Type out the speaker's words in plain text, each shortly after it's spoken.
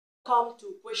Come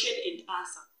to Question and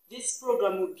Answer. This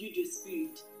program will build your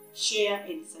spirit. Share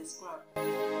and subscribe.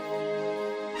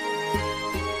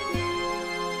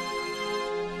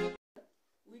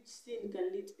 Which sin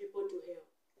can lead people to hell?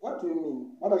 What do you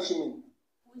mean? What does she mean?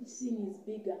 Which sin is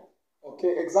bigger?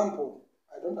 Okay, example.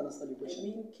 I don't understand the question. I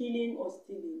mean killing or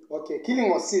stealing. Okay, killing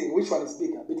or stealing, which one is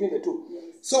bigger between the two?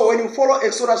 Yes. So when you follow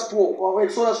Exodus 12 or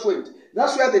Exodus 20,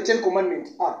 that's where the 10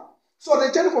 Commandments are. So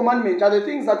the 10 Commandments are the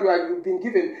things that you've been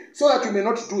given so that you may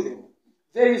not do them.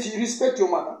 There is respect your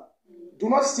mother. Do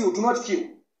not steal, do not kill.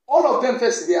 All of them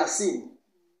first, they are sin.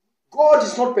 God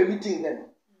is not permitting them.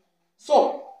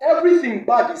 So everything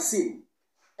bad is sin.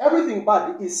 Everything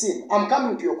bad is sin. I'm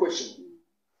coming to your question.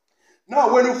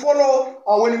 Now, when you follow,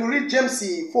 when you read James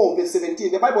 4, verse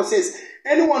 17, the Bible says,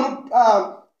 anyone who,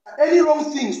 any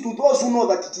wrong things to those who know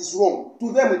that it is wrong,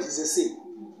 to them it is a sin.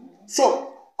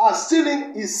 So,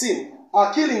 stealing is sin,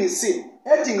 killing is sin,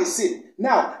 hating is sin.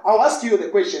 Now, I'll ask you the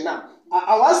question now.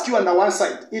 I'll ask you on the one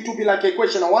side. It will be like a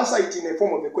question. On one side, in the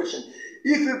form of a question.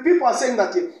 If people are saying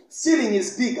that stealing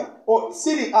is bigger, or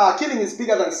killing is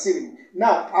bigger than stealing,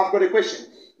 now I've got a question.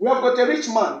 We have got a rich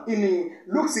man in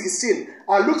Luke 16.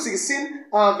 Luke 16,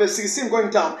 verse 16 going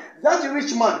down. That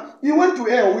rich man, he went to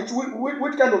hell.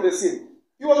 Which kind of a sin?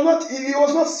 He was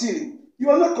not stealing. He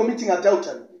was not committing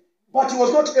adultery. But he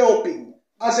was not helping.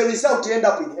 As a result, he ended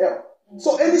up in hell.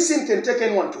 So any sin can take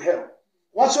anyone to hell.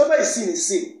 Whatsoever is sin is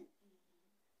sin.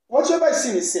 Whatsoever is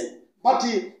sin is sin. But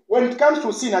when it comes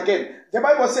to sin again, the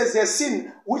Bible says there's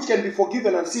sin which can be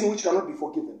forgiven and sin which cannot be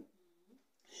forgiven.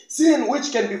 Sin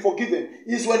which can be forgiven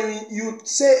is when you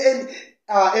say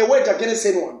a word against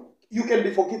anyone, you can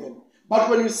be forgiven. But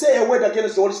when you say a word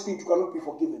against the Holy Spirit, you cannot be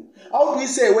forgiven. How do we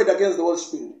say a word against the Holy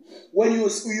Spirit? When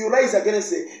you rise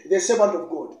against the servant of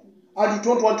God and you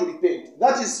don't want to repent,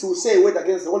 that is to say a word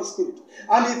against the Holy Spirit.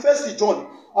 And in 1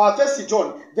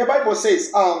 John, the Bible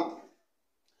says, there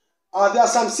are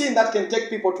some sin that can take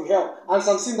people to hell and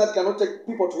some sin that cannot take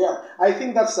people to hell. I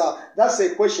think that's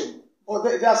a question. Or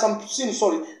there are some sin,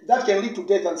 that can lead to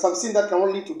death and some sin that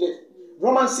cannot lead to death.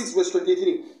 Romans 6 verse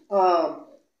 23.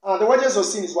 The wages of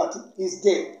sin is what? Is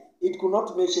death. It could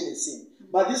not mention a sin.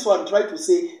 But this one tried to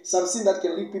say some sin that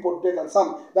can lead people to death and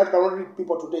some that cannot lead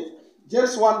people to death.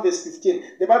 James 1 verse 15.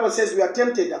 The Bible says we are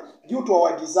tempted due to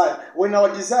our desire. When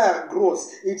our desire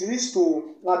grows, it leads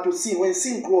to sin. When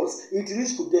sin grows, it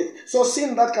leads to death. So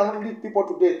sin that cannot lead people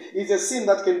to death is a sin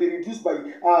that can be reduced by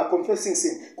confessing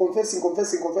sin. Confessing.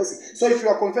 So if you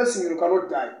are confessing, you cannot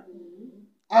die.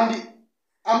 And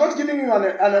I'm not giving you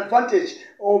an advantage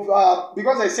of,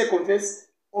 because I say confess,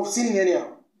 of sinning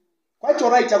anyhow. Quite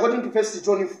alright, according to 1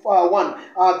 John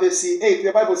 1, verse 8,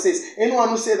 the Bible says, anyone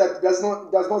who says that does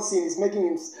not sin is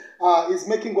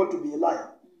making God to be a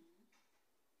liar.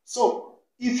 So,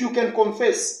 if you can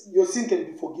confess, your sin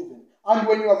can be forgiven. And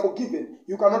when you are forgiven,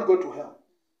 you cannot go to hell.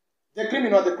 The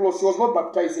criminal at the cross, he was not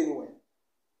baptized anywhere.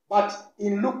 But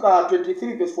in Luke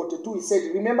 23 verse 42, he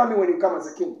said, remember me when you come as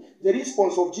a king. The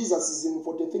response of Jesus is in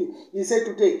 43. He said,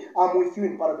 today, I'm with you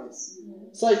in paradise.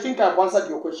 So I think I've answered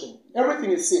your question.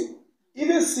 Everything is sin.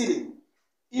 Even stealing,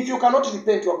 if you cannot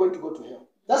repent, you are going to go to hell.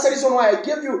 That's the reason why I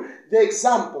gave you the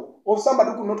example of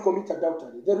somebody who could not commit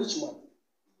adultery, the rich man.